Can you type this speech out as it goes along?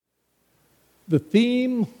The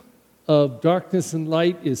theme of darkness and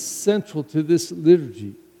light is central to this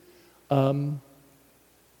liturgy. The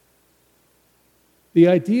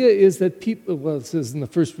idea is that people, well, it says in the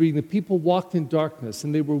first reading, that people walked in darkness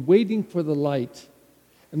and they were waiting for the light.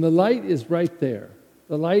 And the light is right there.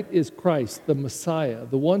 The light is Christ, the Messiah,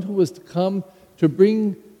 the one who was to come to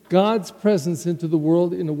bring God's presence into the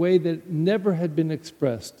world in a way that never had been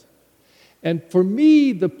expressed. And for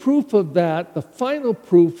me, the proof of that, the final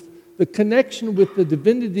proof, the connection with the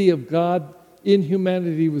divinity of God in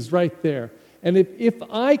humanity was right there. And if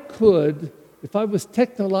I was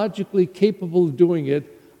technologically capable of doing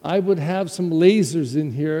it, I would have some lasers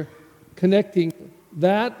in here connecting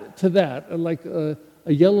that to that, like a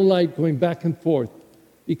yellow light going back and forth,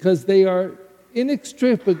 because they are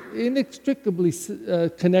inextricably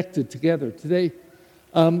connected together. Today,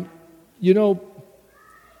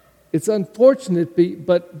 it's unfortunate,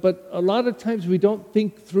 but a lot of times we don't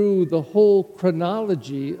think through the whole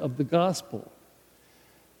chronology of the gospel.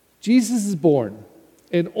 Jesus is born,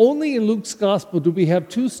 and only in Luke's gospel do we have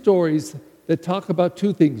two stories that talk about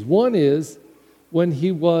two things. One is when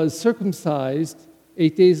he was circumcised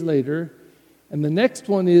 8 days later, and the next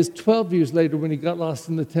one is 12 years later when he got lost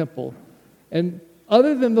in the temple. And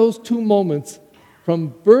other than those two moments,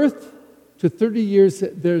 from birth to 30 years,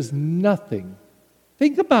 there's nothing.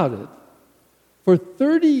 Think about it. For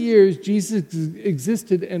 30 years, Jesus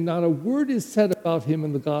existed, and not a word is said about him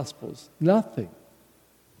in the Gospels. Nothing.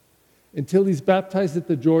 Until he's baptized at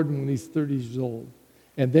the Jordan when he's 30 years old.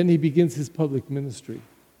 And then he begins his public ministry.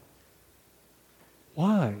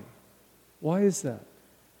 Why? Why is that?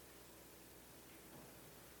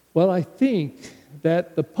 Well, I think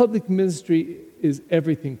that the public ministry is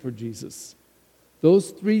everything for Jesus. Those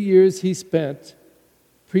 3 years he spent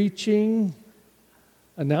preaching,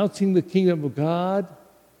 announcing the kingdom of God,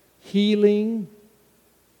 healing,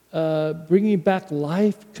 bringing back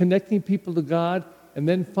life, connecting people to God, and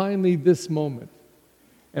then finally this moment.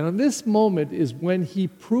 And on this moment is when he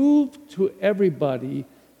proved to everybody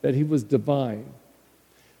that he was divine.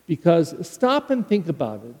 Because stop and think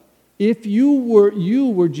about it. If you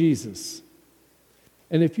were Jesus,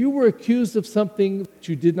 and if you were accused of something that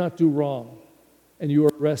you did not do wrong, and you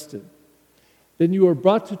were arrested, then you were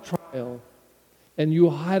brought to trial, and you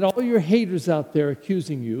had all your haters out there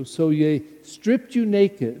accusing you, so they stripped you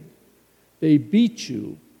naked, they beat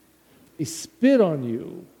you, they spit on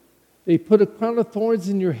you, they put a crown of thorns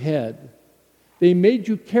in your head, they made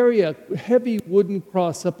you carry a heavy wooden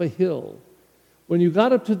cross up a hill. When you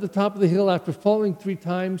got up to the top of the hill after falling 3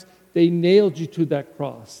 times, they nailed you to that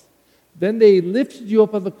cross. Then they lifted you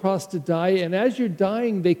up on the cross to die, and as you're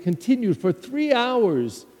dying, they continued for 3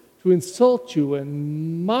 hours to insult you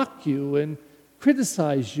and mock you and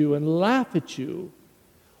criticize you and laugh at you.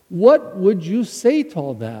 What would you say to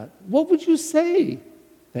all that? What would you say?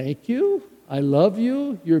 Thank you? I love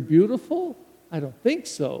you? You're beautiful? I don't think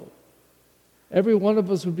so. Every one of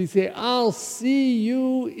us would be saying, I'll see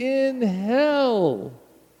you in hell.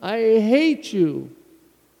 I hate you.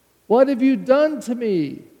 What have you done to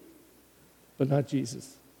me? But not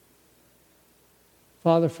Jesus.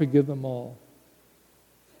 Father, forgive them all.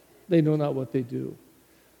 They know not what they do.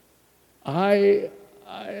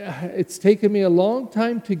 It's taken me a long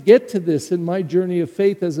time to get to this in my journey of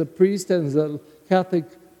faith as a priest and as a Catholic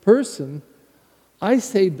person. I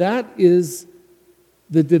say that is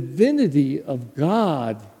the divinity of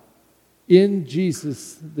God in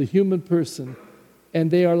Jesus, the human person,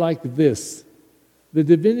 and they are like this. The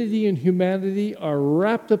divinity and humanity are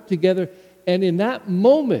wrapped up together, and in that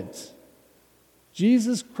moment,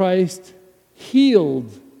 Jesus Christ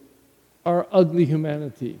healed our ugly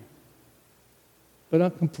humanity, but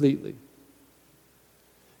not completely,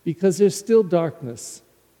 because there's still darkness.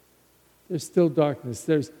 There's still darkness.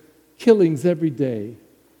 There's killings every day.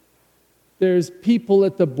 There's people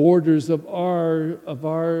at the borders of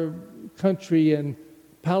our country and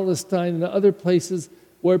Palestine and other places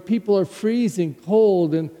where people are freezing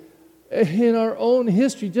cold. And in our own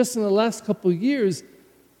history, just in the last couple of years,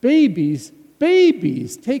 babies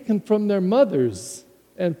taken from their mothers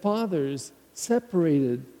and fathers,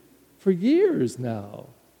 separated for years now.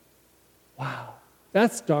 Wow,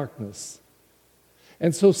 that's darkness.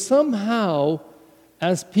 And so somehow,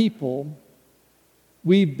 as people,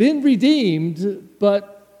 we've been redeemed,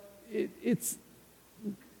 but it's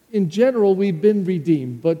in general, we've been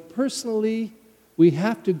redeemed. But personally, we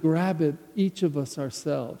have to grab it, each of us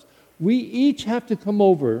ourselves. We each have to come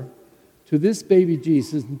over to this baby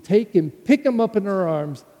Jesus and take him, pick him up in our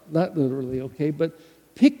arms, not literally, okay, but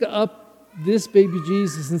pick up this baby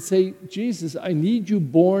Jesus and say, Jesus, I need you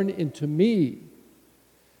born into me.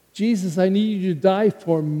 Jesus, I need you to die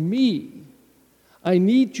for me. I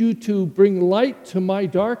need you to bring light to my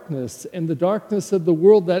darkness and the darkness of the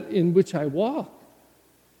world in which I walk.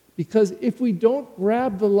 Because if we don't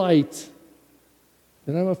grab the light,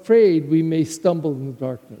 then I'm afraid we may stumble in the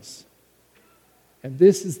darkness. And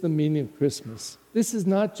this is the meaning of Christmas. This is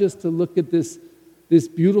not just to look at this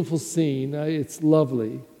beautiful scene. It's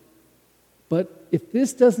lovely. But if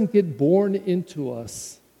this doesn't get born into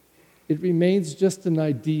us, it remains just an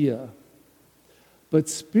idea. But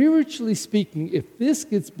spiritually speaking, if this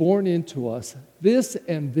gets born into us, this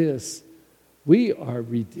and this, we are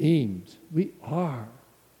redeemed. We are.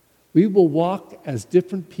 We will walk as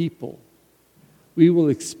different people. We will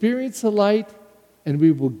experience the light, and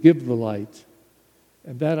we will give the light.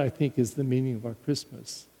 And that, I think, is the meaning of our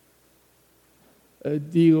Christmas.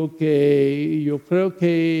 Digo que yo creo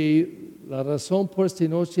que la razón por esta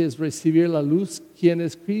noche es recibir la luz, quien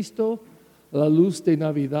es Cristo, la luz de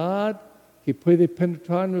Navidad, que puede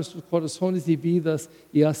penetrar nuestros corazones y vidas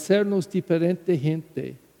y hacernos diferente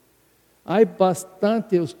gente. Hay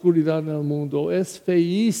bastante oscuridad en el mundo, es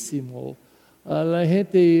feísimo. La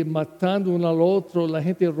gente matando uno al otro, la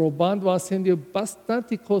gente robando, haciendo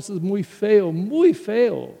bastante cosas muy feo, muy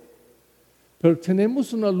feo. Pero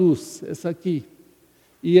tenemos una luz, es aquí.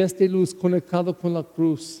 Y esta luz conectada con la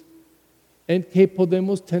cruz, en que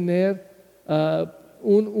podemos tener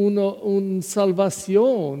una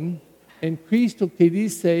salvación en Cristo que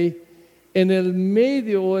dice, en el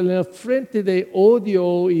medio, en el frente de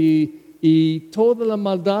odio y toda la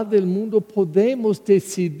maldad del mundo, podemos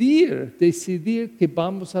decidir que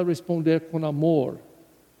vamos a responder con amor,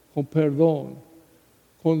 con perdón,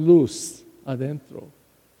 con luz adentro.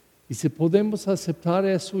 Y si podemos aceptar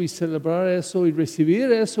eso y celebrar eso y recibir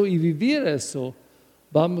eso y vivir eso,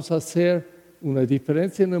 vamos a hacer una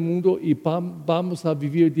diferencia en el mundo y vamos a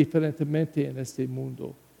vivir diferentemente en este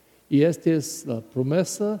mundo. Y esta es la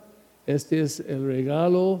promesa, este es el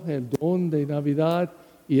regalo, el don de Navidad,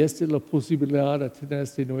 y esta es la posibilidad de tener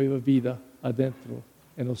esta nueva vida adentro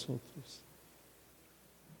en nosotros.